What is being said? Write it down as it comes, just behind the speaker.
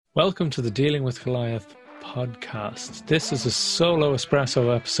Welcome to the Dealing with Goliath podcast. This is a solo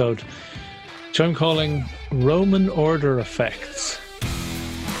espresso episode, which I'm calling Roman Order Effects.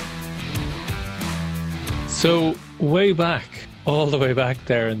 So way back, all the way back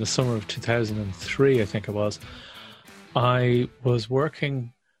there in the summer of 2003, I think it was, I was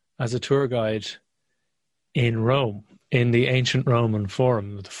working as a tour guide in Rome, in the ancient Roman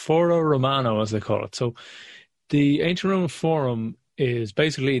Forum, the Foro Romano as they call it. So the ancient Roman Forum is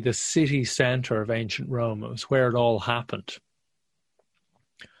basically the city centre of ancient Rome. It was where it all happened.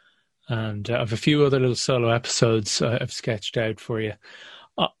 And I have a few other little solo episodes I've sketched out for you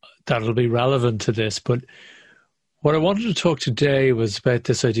that'll be relevant to this. But what I wanted to talk today was about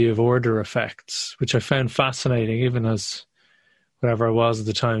this idea of order effects, which I found fascinating, even as whatever I was at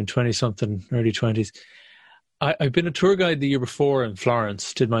the time, 20-something, early 20s. I've been a tour guide the year before in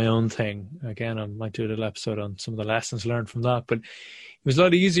Florence, did my own thing. Again, I might do a little episode on some of the lessons learned from that. But it was a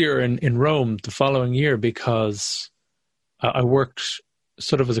lot easier in Rome the following year because I worked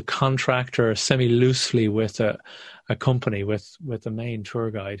sort of as a contractor semi-loosely with a company, with the main tour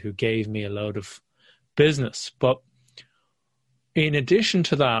guide who gave me a load of business. But in addition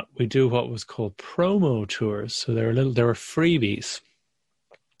to that, we do what was called promo tours. So they were freebies.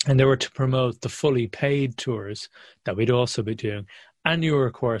 And they were to promote the fully paid tours that we'd also be doing. And you were,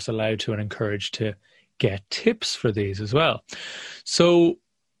 of course, allowed to and encouraged to get tips for these as well. So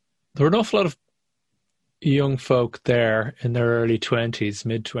there were an awful lot of young folk there in their early 20s,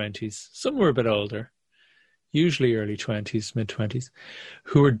 mid-20s. Some were a bit older, usually early 20s, mid-20s,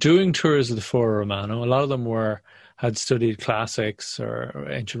 who were doing tours of the Foro Romano. A lot of them had studied classics or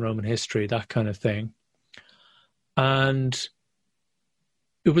ancient Roman history, that kind of thing. And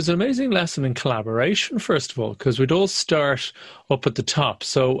it was an amazing lesson in collaboration, first of all, because we'd all start up at the top.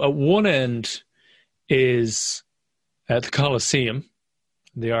 So at one end is the Colosseum,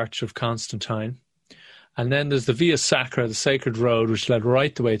 the Arch of Constantine. And then there's the Via Sacra, the Sacred Road, which led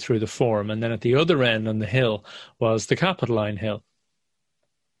right the way through the Forum. And then at the other end on the hill was the Capitoline Hill.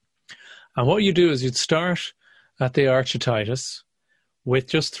 And what you do is you'd start at the Arch of Titus with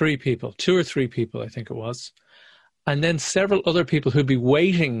just two or three people, I think it was. And then several other people who'd be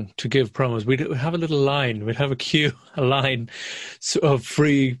waiting to give promos. We'd have a little line. We'd have a line of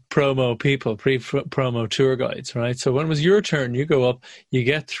free promo people, promo tour guides, right? So when it was your turn, you go up, you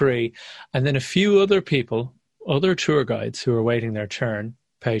get three, and then a few other people, other tour guides who were waiting their turn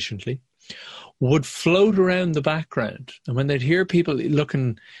patiently, would float around the background. And when they'd hear people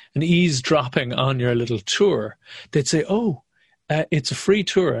looking and eavesdropping on your little tour, they'd say, oh, it's a free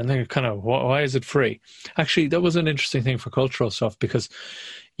tour. And they're kind of, why is it free? Actually, that was an interesting thing for cultural stuff because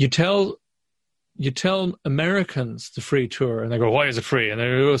you tell Americans the free tour and they go, why is it free? And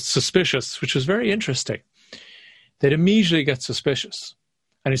they're suspicious, which was very interesting. They'd immediately get suspicious.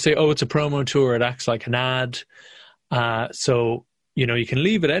 And you say, oh, it's a promo tour. It acts like an ad. So, you can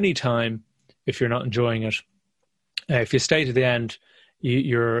leave at any time if you're not enjoying it. If you stay to the end,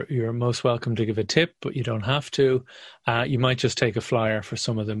 you're most welcome to give a tip, but you don't have to. You might just take a flyer for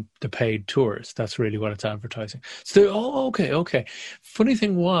some of the paid tours. That's really what it's advertising. So, okay. Funny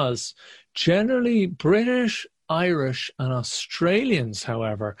thing was, generally British, Irish, and Australians,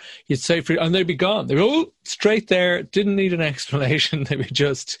 however, you'd say free, and they'd be gone. They'd go straight there, didn't need an explanation. They'd be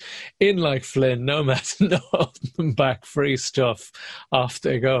just in like Flynn, no messing, no holding them back, free stuff, off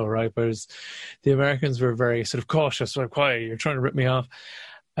they go, right? Whereas the Americans were very sort of cautious, sort of quiet, you're trying to rip me off.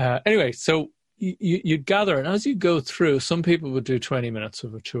 Anyway, so you'd gather, and as you go through, some people would do 20 minutes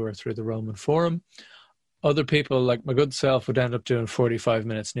of a tour through the Roman Forum. Other people, like my good self, would end up doing 45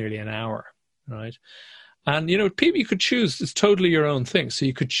 minutes, nearly an hour, right? And, people you could choose, it's totally your own thing. So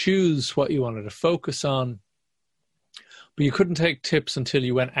you could choose what you wanted to focus on, but you couldn't take tips until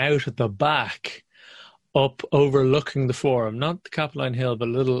you went out at the back, up overlooking the Forum, not the Capitoline Hill, but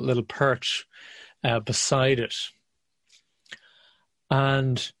a little perch beside it.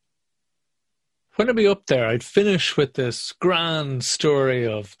 And when I'd be up there, I'd finish with this grand story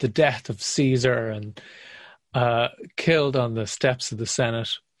of the death of Caesar and killed on the steps of the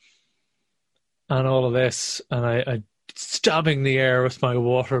Senate. And all of this, and I stabbing the air with my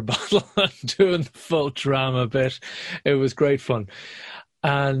water bottle and doing the full drama bit. It was great fun.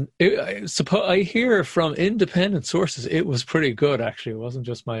 And I hear from independent sources, it was pretty good, actually. It wasn't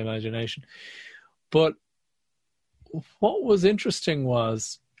just my imagination. But what was interesting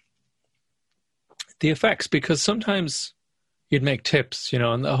was the effects, because sometimes you'd make tips,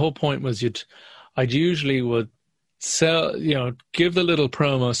 and the whole point was I'd usually would sell, give the little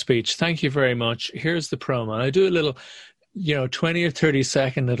promo speech. Thank you very much. Here's the promo. And I do a little, 20 or 30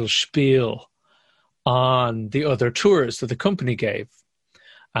 second little spiel on the other tours that the company gave.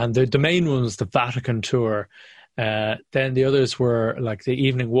 And the main one was the Vatican tour. Then the others were like the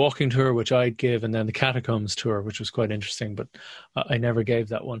evening walking tour, which I'd give, and then the catacombs tour, which was quite interesting, but I never gave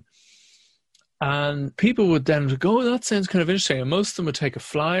that one. And people would then go, oh, that sounds kind of interesting. And most of them would take a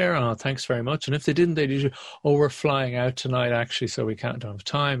flyer. Oh, thanks very much. And if they didn't, they'd usually, oh, we're flying out tonight, actually, so we don't have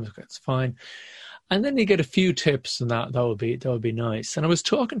time. It's fine. And then you get a few tips, and that would be nice. And I was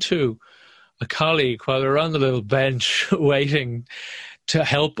talking to a colleague while we were on the little bench waiting to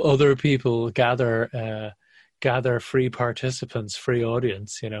help other people gather free participants, free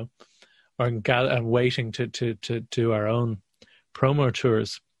audience, and waiting to do our own promo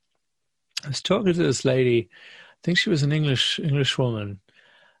tours. I was talking to this lady, I think she was an English woman,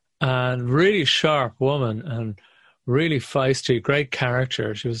 and really sharp woman, and really feisty, great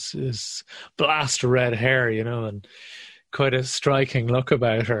character. She was blast red hair, and quite a striking look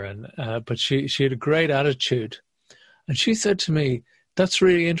about her, and but she had a great attitude. And she said to me, "That's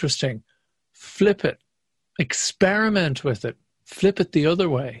really interesting. Flip it, experiment with it, flip it the other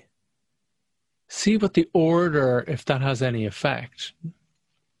way. See what the order, if that has any effect."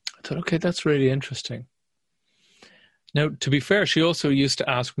 I thought, okay, that's really interesting. Now, to be fair, she also used to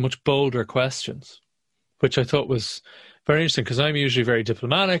ask much bolder questions, which I thought was very interesting, because I'm usually very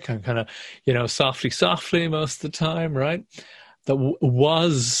diplomatic and kind of, softly most of the time, right? That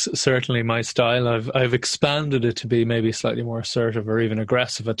was certainly my style. I've expanded it to be maybe slightly more assertive or even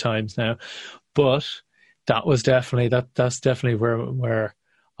aggressive at times now, but that was definitely that's definitely where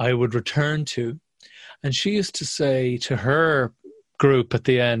I would return to. And she used to say to her group at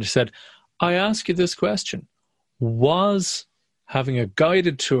the end, she said, I ask you this question: was having a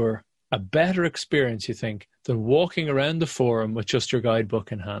guided tour a better experience, you think, than walking around the forum with just your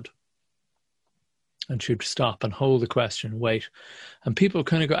guidebook in hand? And she'd stop and hold the question, wait. And people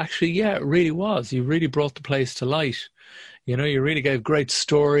kind of go, actually, yeah, it really was. You really brought the place to light. You really gave great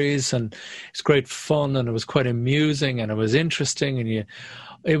stories, and it's great fun, and it was quite amusing, and it was interesting, and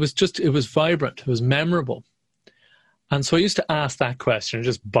it was vibrant, it was memorable. And so I used to ask that question,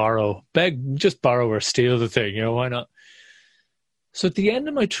 just borrow or steal the thing, why not? So at the end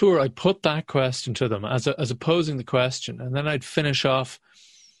of my tour, I put that question to them as posing the question, and then I'd finish off.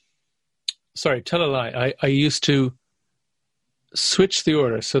 Sorry, tell a lie. I used to switch the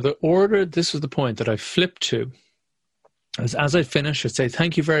order. So the order, this was the point that I flipped to. As I finish, I'd say,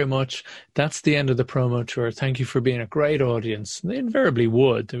 thank you very much. That's the end of the promo tour. Thank you for being a great audience. And they invariably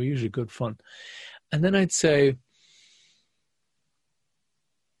would. They were usually good fun. And then I'd say,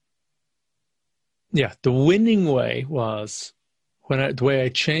 yeah, the winning way was, the way I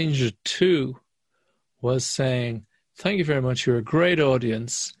changed it to was saying, thank you very much. You're a great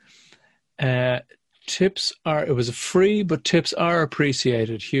audience. Tips it was free, but tips are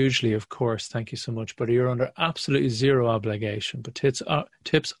appreciated hugely, of course. Thank you so much. But you're under absolutely zero obligation. But tips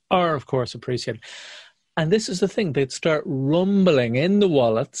are, of course, appreciated. And this is the thing. They'd start rumbling in the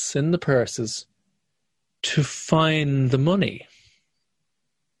wallets, in the purses, to find the money.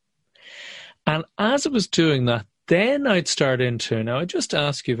 And as I was doing that, then I'd start into, now I just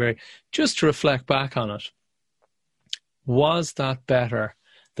ask you just to reflect back on it. Was that better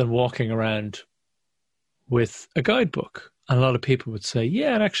than walking around with a guidebook? And a lot of people would say,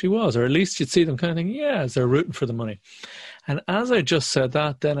 yeah, it actually was. Or at least you'd see them kind of thinking, yeah, as they're rooting for the money. And as I just said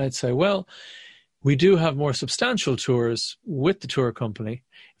that, then I'd say, well, we do have more substantial tours with the tour company.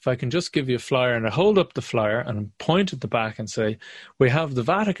 If I can just give you a flyer, and I hold up the flyer and point at the back and say, we have the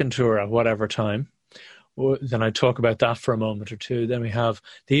Vatican tour at whatever time. Then I talk about that for a moment or two. Then we have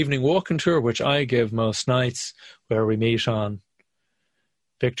the evening walking tour, which I give most nights, where we meet on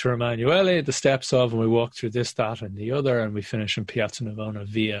Victor Emanuele, the steps of, and we walk through this, that, and the other, and we finish in Piazza Navona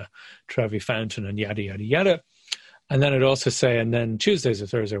via Trevi Fountain and yada, yada, yada. And then I'd also say, and then Tuesdays or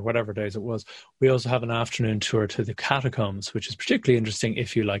Thursdays or whatever days it was, we also have an afternoon tour to the catacombs, which is particularly interesting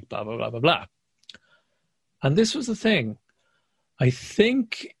if you like blah, blah, blah, blah, blah. And this was the thing. I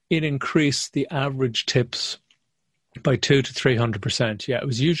think it increased the average tips by 200 to 300%. Yeah, it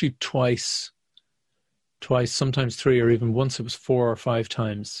was usually twice, sometimes three, or even once it was 4 or 5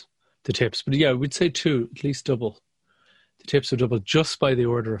 times the tips. But yeah, we'd say 2, at least double. The tips are double just by the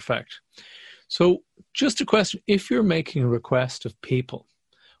order effect. So just a question, if you're making a request of people,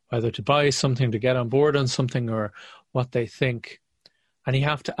 whether to buy something, to get on board on something, or what they think, and you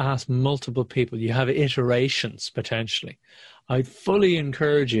have to ask multiple people, you have iterations potentially, I'd fully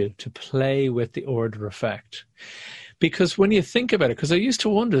encourage you to play with the order effect. Because when you think about it, because I used to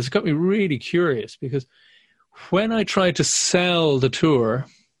wonder, it's got me really curious, because when I tried to sell the tour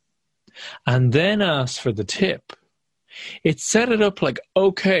and then ask for the tip, it set it up like,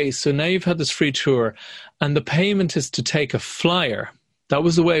 okay, so now you've had this free tour and the payment is to take a flyer That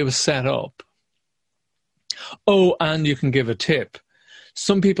was the way it was set up. Oh, and you can give a tip.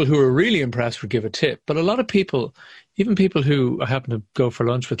 Some people who are really impressed would give a tip, but a lot of people, even people who I happen to go for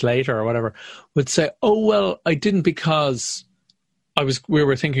lunch with later or whatever, would say, oh, well, I didn't because we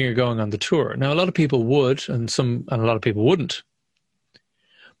were thinking of going on the tour. Now, a lot of people would, and a lot of people wouldn't.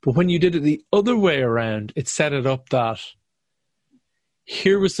 But when you did it the other way around, it set it up that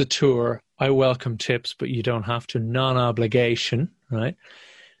here was the tour. I welcome tips, but you don't have to. Non-obligation, right?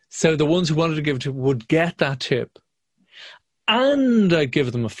 So the ones who wanted to give a tip would get that tip. And I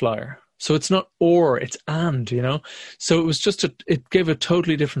give them a flyer. So it's not or, it's and, you know. So it was just it gave a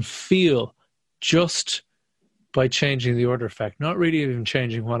totally different feel just by changing the order effect, not really even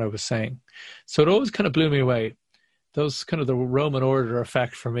changing what I was saying. So it always kind of blew me away. Those kind of the Roman order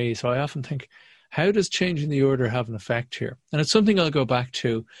effect for me. So I often think, how does changing the order have an effect here? And it's something I'll go back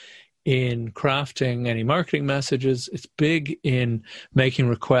to in crafting any marketing messages. It's big in making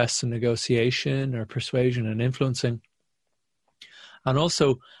requests and negotiation or persuasion and influencing. And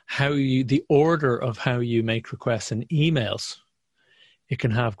also the order of how you make requests in emails, it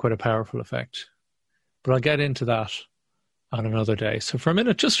can have quite a powerful effect. But I'll get into that on another day. So for a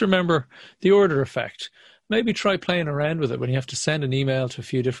minute, just remember the order effect. Maybe try playing around with it when you have to send an email to a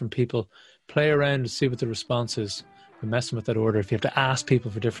few different people. Play around and see what the response is. And messing with that order. If you have to ask people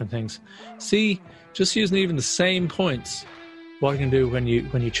for different things, see, just using even the same points, what you can do when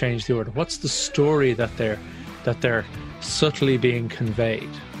you change the order. What's the story that they're subtly being conveyed?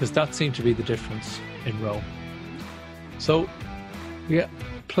 Because that seemed to be the difference in Rome. So, yeah,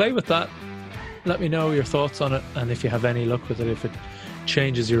 play with that. Let me know your thoughts on it, and if you have any luck with it, if it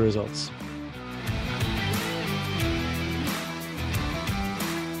changes your results.